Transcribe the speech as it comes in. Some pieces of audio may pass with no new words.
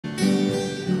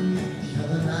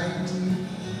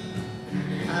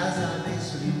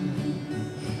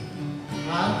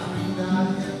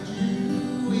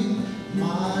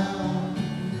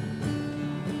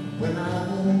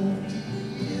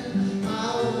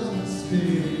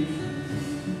stay.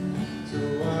 So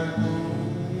I know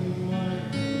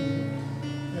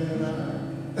and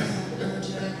No,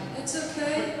 Jack, it's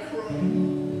okay.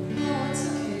 Oh, it's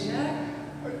okay, Jack.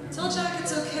 Tell Jack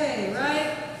it's okay,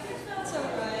 right? That's all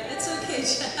right. It's okay,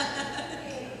 Jack.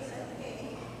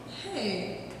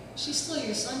 Hey, she's still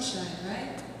your sunshine,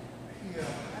 right? Yeah.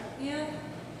 Yeah?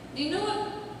 You know what?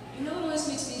 You know what always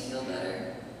makes me feel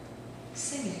better?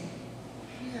 Singing.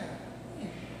 Yeah. Yeah.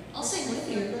 I'll sing with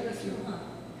you if you want.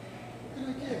 Can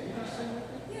I get you? Sing with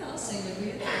me? Yeah, I'll sing with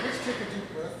you. Let's take a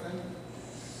deep breath then.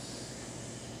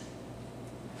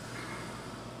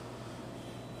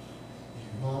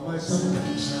 You are my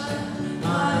sunshine,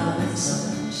 my only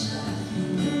sunshine.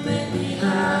 You make me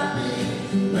happy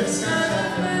when skies are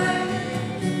gray.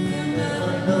 You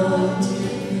never know,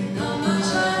 dear, how much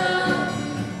I love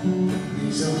you.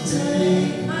 Please don't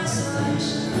take my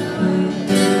sunshine away.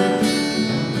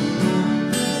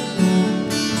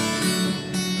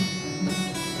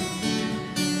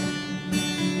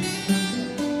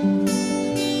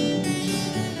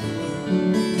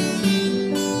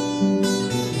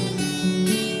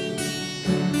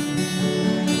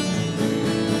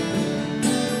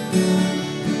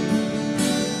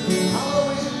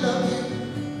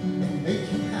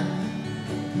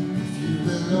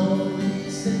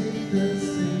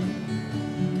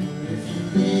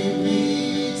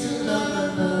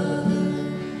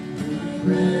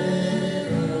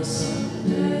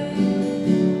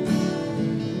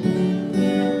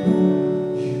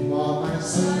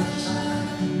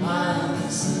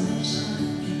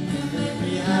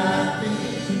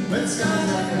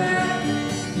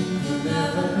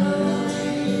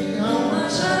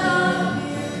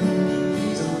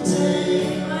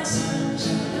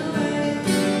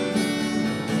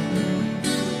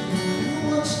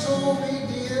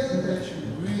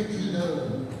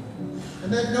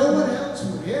 And that no one else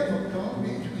would ever come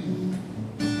between.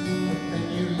 And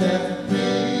you left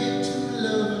me to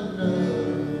love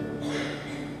another.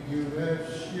 You have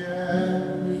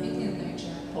shared. Hang in there,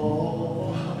 Jack.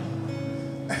 Oh.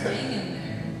 Hang in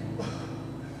there.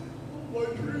 My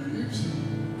dreams.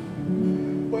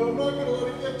 Well, I'm not going to let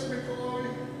it get to me,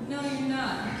 Kelany. No, you're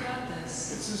not. You got this.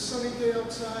 It's a sunny day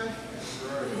outside.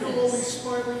 You know all these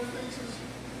smiling faces.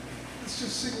 Let's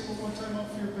just sing it one time. I'll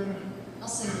feel better. I'll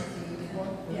sing with you again. 1,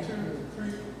 Yeah. 2,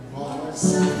 3. My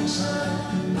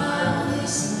sunshine, my only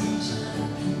sunshine,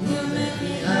 you make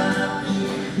me happy.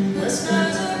 The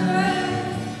skies are gray.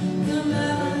 You'll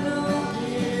never know,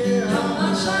 dear, how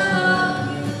much I love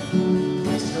you.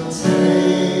 Please don't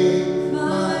take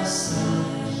my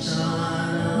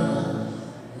sunshine away.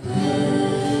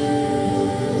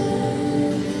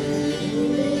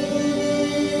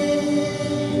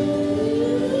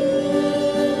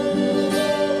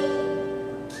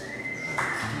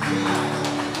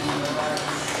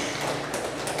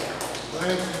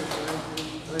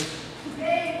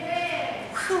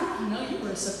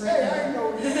 Hey, I know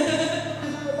you.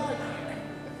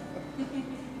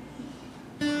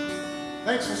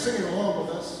 Thanks for singing along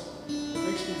with us. It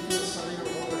makes me feel sunny to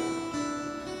hold it.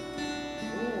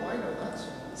 Oh, I know that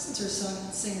song. Since we're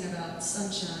singing about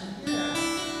sunshine. Yeah.